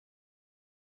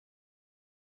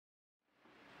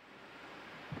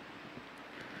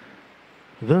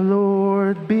The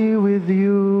Lord be with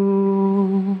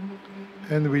you.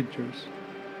 And with yours.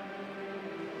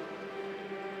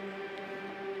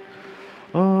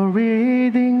 A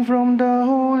reading from the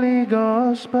Holy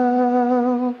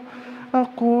Gospel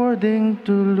according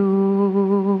to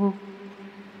Luke.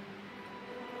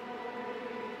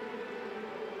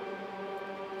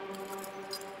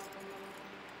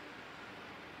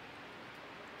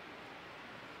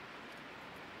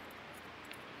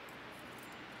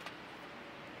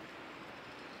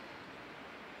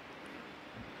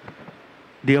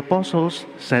 The apostles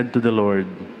said to the Lord,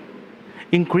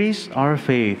 "Increase our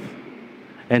faith."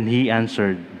 And he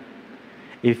answered,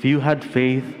 "If you had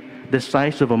faith the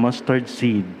size of a mustard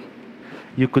seed,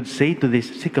 you could say to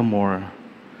this sycamore,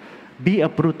 'Be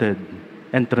uprooted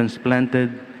and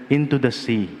transplanted into the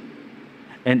sea,'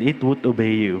 and it would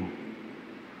obey you.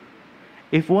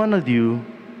 If one of you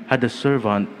had a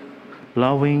servant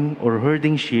plowing or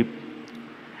herding sheep,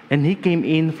 and he came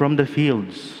in from the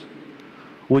fields,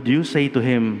 would you say to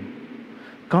him,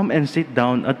 'Come and sit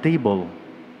down at table'?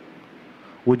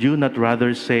 Would you not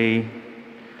rather say,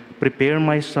 'Prepare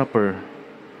my supper,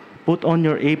 put on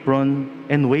your apron,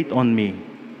 and wait on me,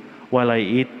 while I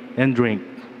eat and drink'?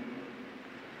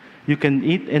 You can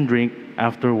eat and drink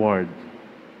afterward."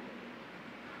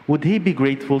 Would he be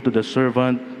grateful to the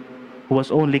servant who was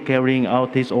only carrying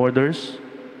out his orders?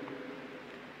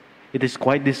 It is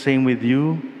quite the same with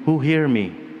you who hear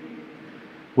me.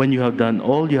 When you have done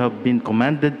all you have been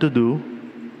commanded to do,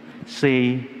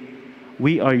 say,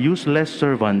 "We are useless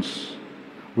servants.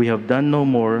 We have done no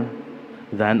more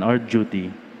than our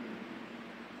duty."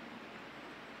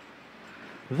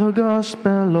 The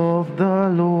Gospel of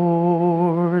the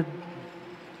Lord.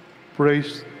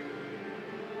 Praise.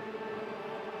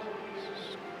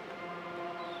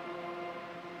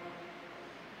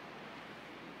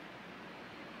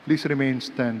 Please remain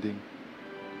standing.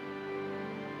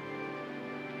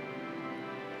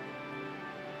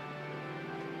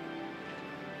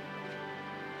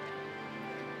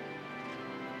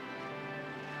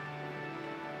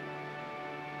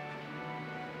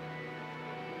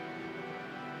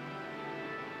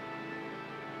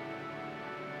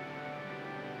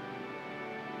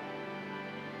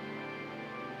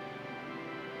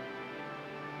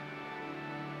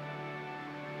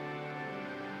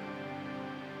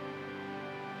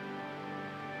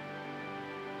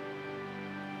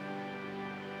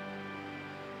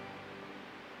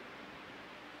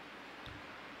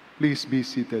 Please be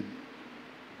seated.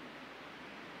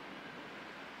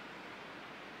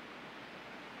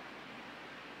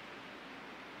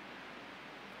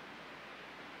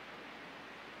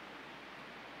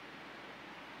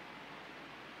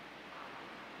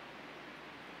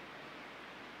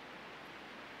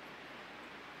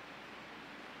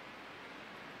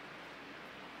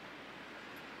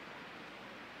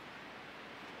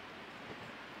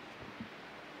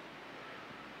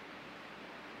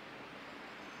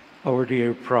 Our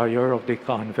dear Prior of the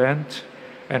Convent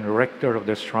and Rector of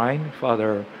the Shrine,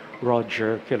 Father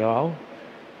Roger Kilao,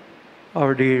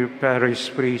 our dear Parish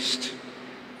Priest,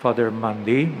 Father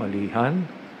Mandy Malihan,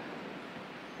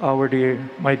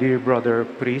 my dear brother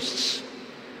priests,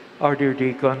 our dear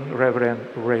Deacon, Reverend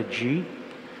Reggie,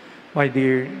 my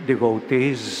dear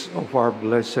devotees of our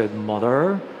Blessed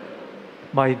Mother,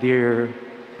 my dear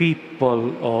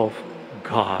people of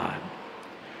God.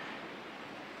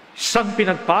 Isang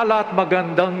pinagpala at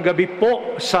magandang gabi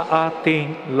po sa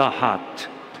ating lahat.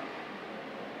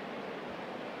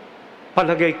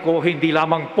 Palagay ko, hindi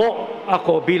lamang po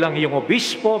ako bilang iyong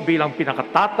obispo, bilang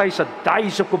pinakatatay sa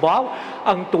Diocese of Cubao,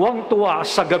 ang tuwang-tuwa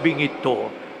sa gabing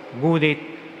ito. Ngunit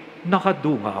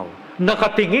nakadungaw,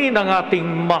 nakatingin ang ating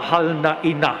mahal na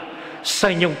ina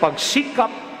sa inyong pagsikap,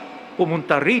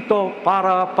 pumunta rito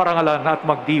para parangalan at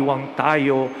magdiwang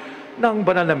tayo ng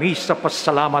banal na misa,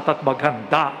 pasalamat at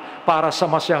maghanda para sa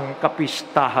masyang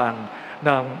kapistahan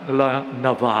ng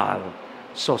Naval.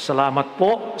 So salamat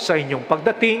po sa inyong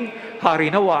pagdating.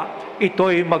 Hari nawa,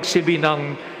 ito'y magsilbi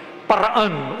ng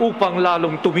paraan upang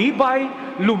lalong tumibay,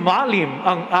 lumalim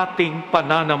ang ating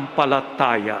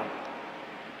pananampalataya.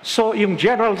 So yung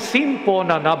general theme po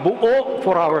na nabuo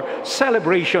for our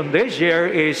celebration this year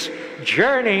is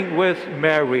Journeying with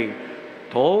Mary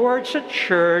towards a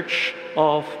church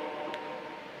of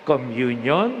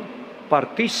communion,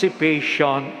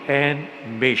 participation, and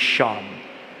mission.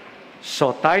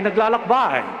 So tayo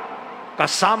naglalakbay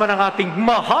kasama ng ating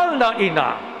mahal na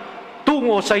ina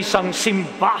tungo sa isang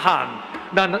simbahan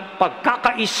na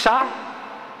pagkakaisa,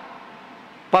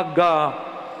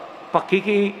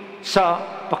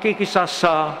 pakikisa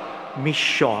sa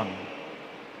misyon.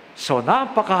 So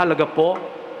napakahalaga po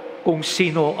kung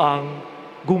sino ang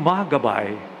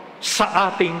gumagabay sa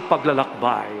ating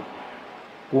paglalakbay.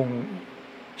 Kung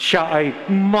siya ay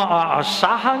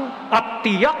maaasahan at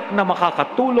tiyak na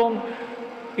makakatulong,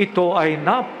 ito ay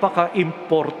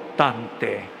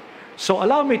napaka-importante. So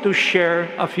allow me to share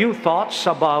a few thoughts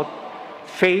about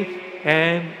faith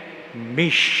and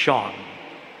mission.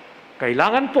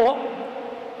 Kailangan po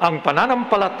ang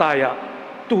pananampalataya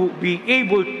to be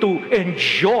able to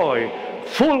enjoy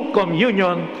full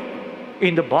communion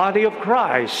in the body of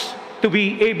Christ, to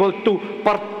be able to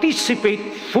participate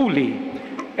fully,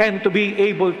 and to be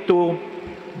able to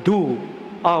do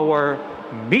our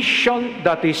mission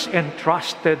that is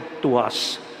entrusted to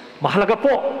us. Mahalaga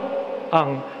po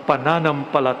ang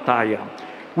pananampalataya.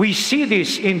 We see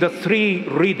this in the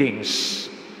 3 readings.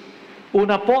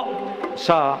 Una po,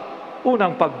 sa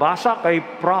unang pagbasa kay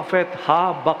Prophet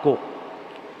Habakkuk.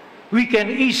 We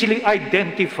can easily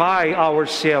identify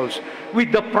ourselves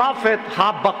with the Prophet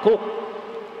Habakkuk.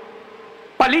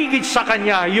 Paligid sa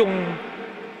kanya yung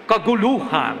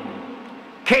kaguluhan,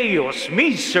 chaos,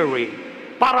 misery,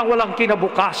 parang walang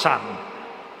kinabukasan.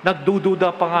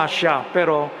 Nagdududa pa nga siya,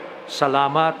 pero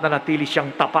salamat na natili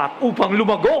siyang tapat upang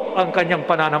lumago ang kanyang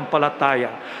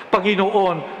pananampalataya.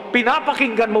 Panginoon,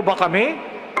 pinapakinggan mo ba kami?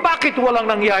 Bakit walang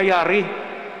nangyayari?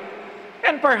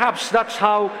 And perhaps that's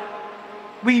how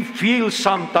we feel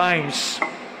sometimes.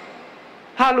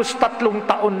 Halos 3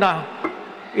 taon na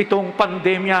itong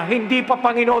pandemya, hindi pa,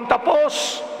 Panginoon,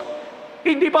 tapos.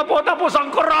 Hindi pa po tapos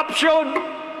ang corruption.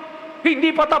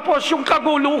 Hindi pa tapos yung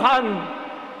kaguluhan.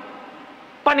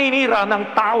 Paninira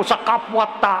ng tao sa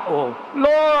kapwa-tao.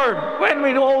 Lord, when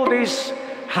will all this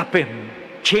happen?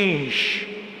 Change.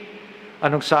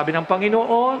 Anong sabi ng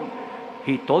Panginoon?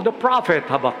 He told the prophet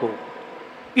Habakkuk,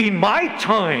 in my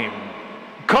time,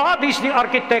 God is the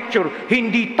architecture.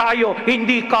 Hindi tayo,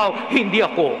 hindi ikaw, hindi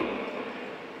ako.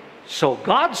 So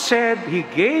God said, He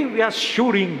gave a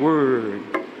assuring word.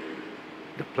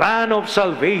 The plan of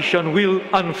salvation will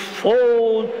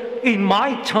unfold in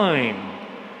my time.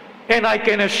 And I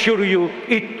can assure you,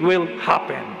 it will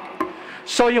happen.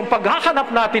 So yung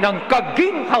paghahanap natin ng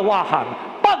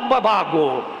kaginhawahan,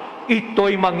 pagbabago,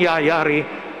 ito'y mangyayari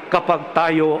kapag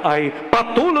tayo ay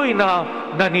patuloy na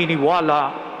naniniwala,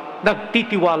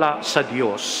 nagtitiwala sa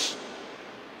Diyos.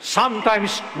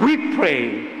 Sometimes we pray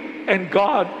and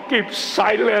God keeps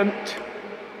silent.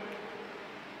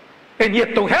 And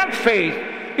yet to have faith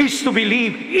is to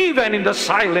believe even in the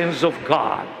silence of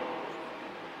God.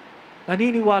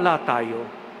 Naniniwala tayo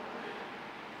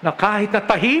na kahit na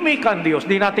tahimik ang Diyos,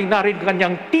 di natin narinig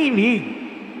kanyang tinig.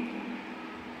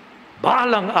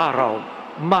 Balang araw,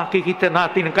 makikita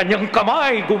natin ang kanyang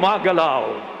kamay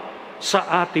gumagalaw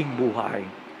sa ating buhay.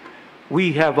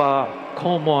 We have a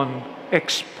common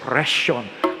expression.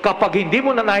 Kapag hindi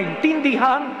mo na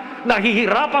naintindihan,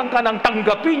 nahihirapan ka ng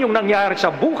tanggapin yung nangyayari sa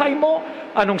buhay mo,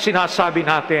 anong sinasabi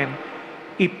natin?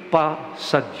 Ipa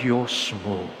sa Diyos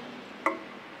mo.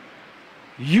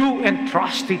 You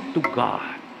entrust it to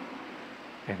God,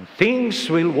 and things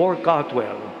will work out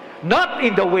well. Not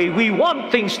in the way we want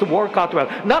things to work out well,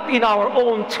 not in our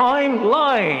own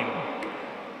timeline,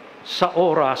 sa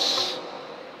oras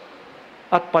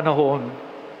at panahon,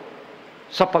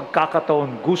 sa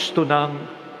pagkakataon gusto ng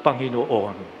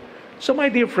Panginoon. So my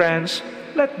dear friends,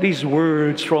 let these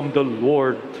words from the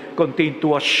Lord continue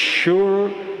to assure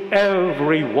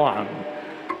everyone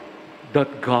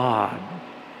that God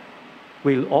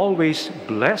will always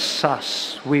bless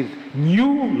us with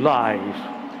new life,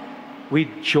 with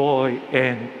joy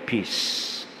and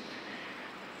peace.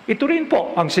 Ito rin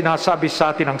po ang sinasabi sa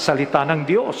atin ng salita ng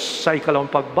Diyos sa ikalawang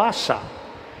pagbasa.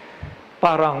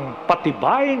 Parang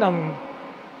patibay ng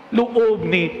loob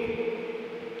ni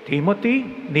Timothy,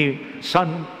 ni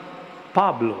San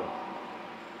Pablo.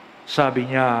 Sabi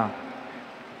niya,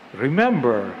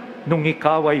 remember, nung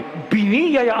ikaw ay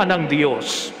biniyayaan ng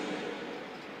Diyos,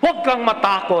 huwag kang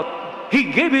matakot.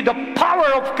 He gave you the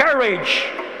power of courage.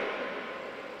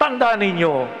 Tandaan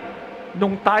ninyo,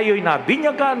 nung tayo'y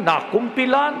nabinyagan,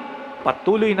 nakumpilan,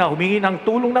 patuloy na humingi ng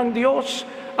tulong ng Diyos,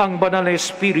 ang banal na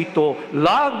Espiritu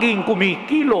laging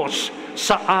kumikilos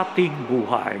sa ating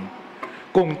buhay.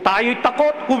 Kung tayo'y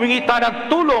takot, humingi tayo ng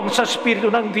tulong sa Espiritu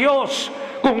ng Diyos.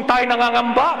 Kung tayo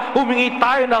nangangamba, humingi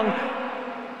tayo ng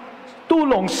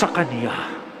tulong sa Kanya.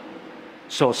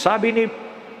 So sabi ni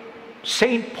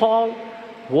St. Paul,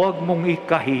 huwag mong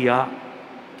ikahiya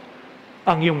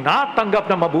ang iyong natanggap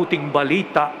na mabuting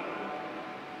balita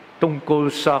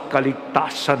tungkol sa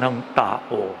kaligtasan ng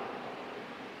tao.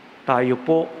 Tayo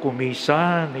po,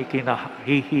 kumisan,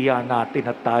 ikinahihiya natin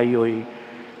na tayo'y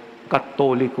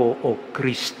Katoliko o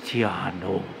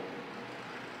Kristiyano.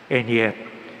 And yet,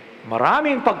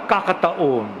 Maraming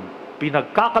pagkakataon,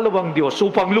 pinagkakalawang Diyos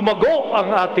upang lumago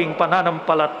ang ating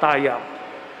pananampalataya,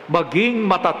 maging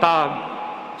matatag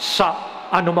sa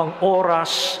anumang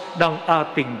oras ng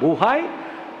ating buhay,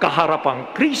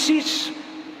 kaharapang krisis,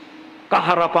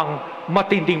 kaharapang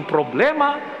matinding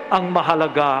problema. Ang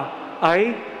mahalaga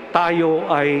ay tayo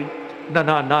ay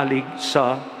nananalig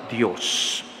sa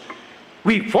Diyos.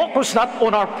 We focus not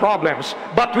on our problems,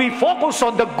 but we focus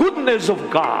on the goodness of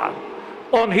God,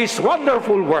 on His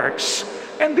wonderful works.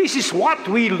 And this is what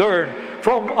we learn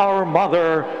from our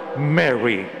Mother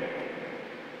Mary.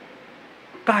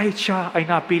 Kahit siya ay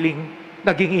napiling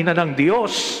naging ina ng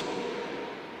Diyos,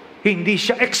 hindi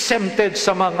siya exempted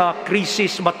sa mga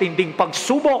krisis, matinding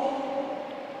pagsubok,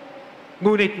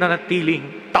 ngunit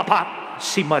nanatiling tapat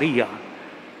si Maria.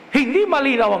 Hindi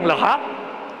malinaw ang lahat,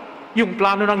 yung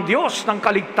plano ng Diyos ng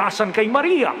kaligtasan kay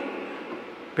Maria.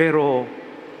 Pero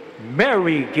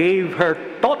Mary gave her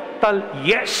total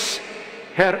yes,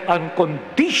 her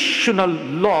unconditional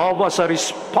love as a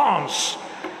response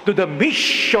to the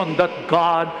mission that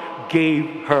God gave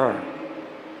her.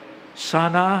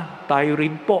 Sana tayo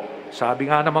rin po, sabi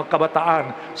nga ng mga kabataan,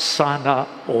 sana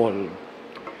all.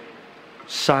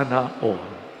 Sana all.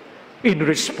 In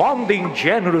responding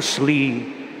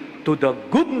generously to the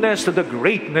goodness, to the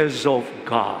greatness of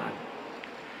God.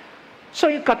 So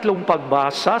yung katlong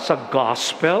pagbasa sa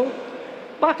Gospel,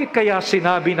 bakit kaya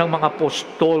sinabi ng mga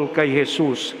apostol kay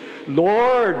Jesus,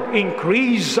 Lord,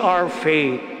 increase our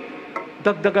faith.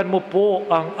 Dagdagan mo po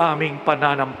ang aming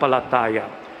pananampalataya.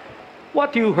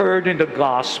 What you heard in the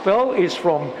Gospel is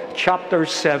from chapter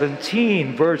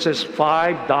 17, verses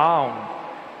 5 down.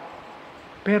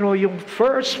 Pero yung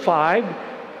first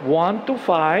 5, 1 to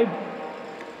 5,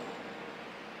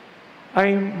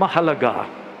 ay mahalaga.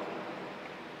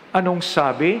 Anong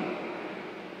sabi?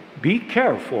 Be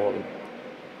careful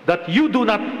that you do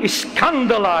not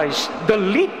scandalize the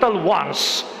little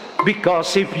ones,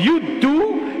 because if you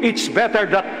do, it's better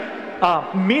that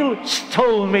a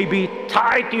millstone may be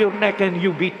tied to your neck and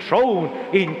you be thrown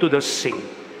into the sea.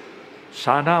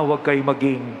 Sana huwag kayo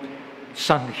maging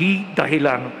sanhi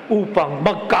dahilan upang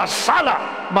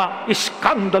magkasala,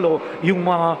 ma-iskandalo yung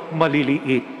mga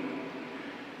maliliit.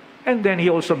 And then he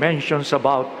also mentions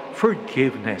about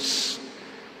forgiveness.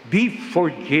 Be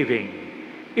forgiving.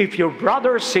 If your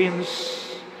brother sins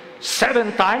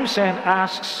 7 times and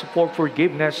asks for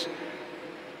forgiveness,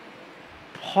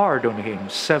 pardon him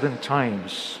 7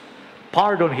 times.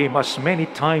 Pardon him as many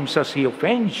times as he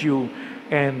offends you,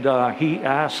 and he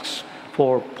asks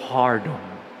for pardon.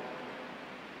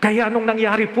 Kaya nung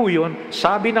nangyari po yun,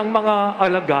 sabi ng mga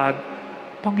alagad,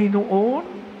 Panginoon,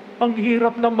 ang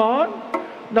hirap naman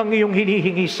ng iyong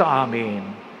hinihingi sa amin.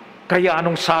 Kaya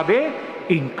anong sabi?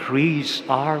 Increase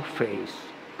our faith.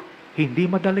 Hindi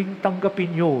madaling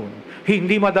tanggapin yun.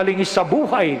 Hindi madaling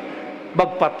isabuhay.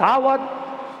 Magpatawad,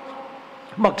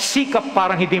 magsikap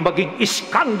parang hindi maging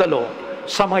iskandalo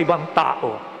sa mga ibang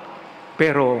tao.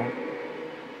 Pero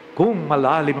kung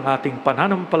malalim ang ating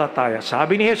pananampalataya,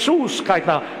 sabi ni Jesus, kahit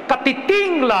na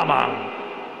katiting lamang,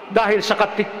 dahil sa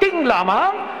katiting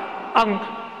lamang, ang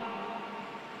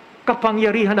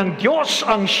kapangyarihan ng Diyos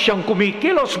ang siyang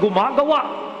kumikilos,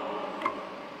 gumagawa.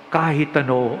 Kahit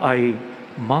ano ay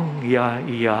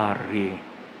mangyayari.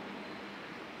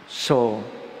 So,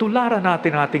 tularan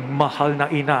natin ating mahal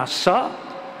na ina sa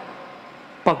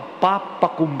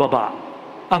pagpapakumbaba.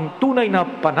 Ang tunay na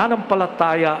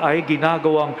pananampalataya ay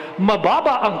ginagawang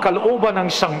mababa ang kalooban ng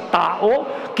isang tao,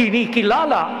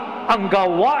 kinikilala ang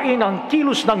gawain, ang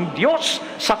kilos ng Diyos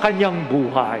sa kanyang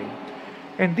buhay.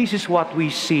 And this is what we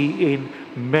see in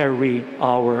Mary,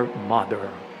 our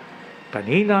Mother.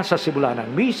 Kanina sa simula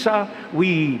ng misa,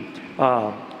 we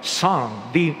sang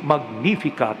the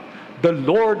Magnificat. The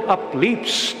Lord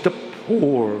uplifts the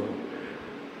poor.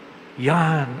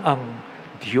 Yan ang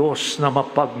Diyos na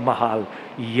mapagmahal.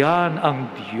 Yan ang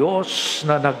Diyos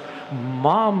na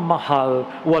nagmamahal,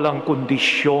 walang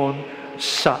kondisyon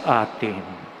sa atin.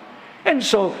 And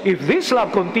so, if this God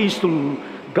continues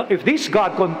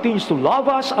to love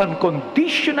us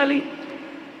unconditionally,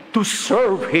 to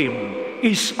serve Him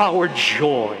is our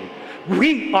joy.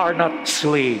 We are not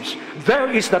slaves.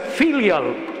 There is that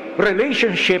filial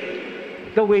relationship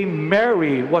the way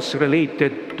Mary was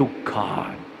related to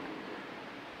God.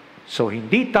 So,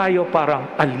 hindi tayo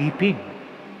parang alipin,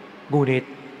 ngunit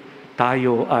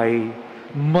tayo ay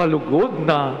malugod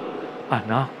na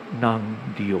anak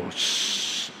ng Diyos.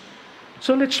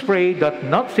 So let's pray that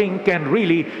nothing can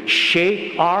really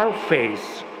shake our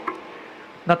faith.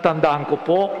 Natandaan ko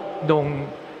po nung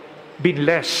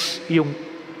binless yung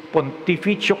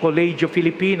Pontificio Collegio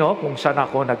Filipino, kung saan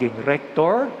ako naging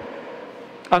rector,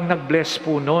 Ang nag-bless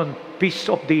po noon, Feast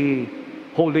of the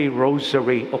Holy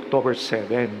Rosary, October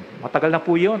 7. Matagal na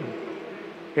po yun.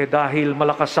 Dahil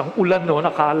malakas ang ulan noon,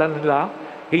 akala nila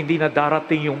hindi na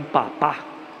darating yung Papa.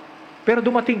 Pero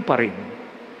dumating pa rin.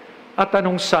 At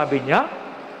anong sabi niya?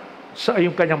 Sa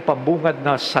yung kanyang pambungad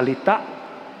na salita,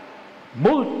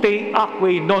 Multe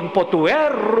aquae non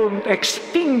potuerunt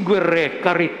extinguere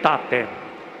caritatem.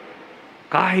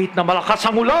 Kahit na malakas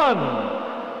ang ulan,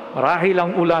 marahil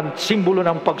ang ulan, simbolo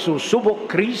ng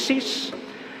pagsusubok, krisis,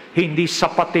 hindi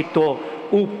sapat ito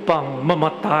upang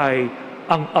mamatay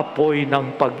ang apoy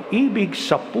ng pag-ibig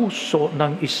sa puso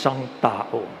ng isang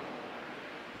tao.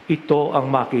 Ito ang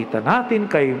makita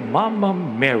natin kay Mama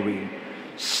Mary.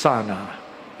 Sana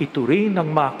ito rin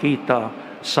ang makita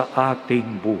sa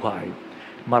ating buhay.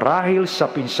 Marahil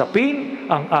sapin-sapin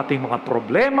ang ating mga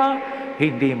problema,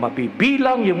 hindi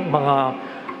mabibilang yung mga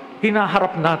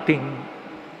hinaharap nating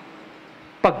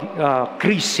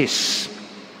krisis.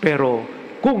 Pero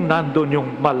kung nandun yung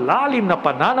malalim na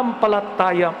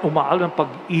pananampalataya, umahal ng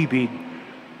pag-ibig,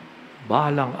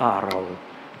 balang araw,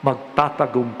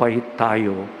 magtatagumpay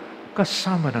tayo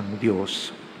kasama ng Diyos,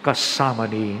 kasama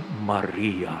ni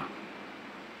Maria.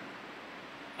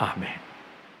 Amen.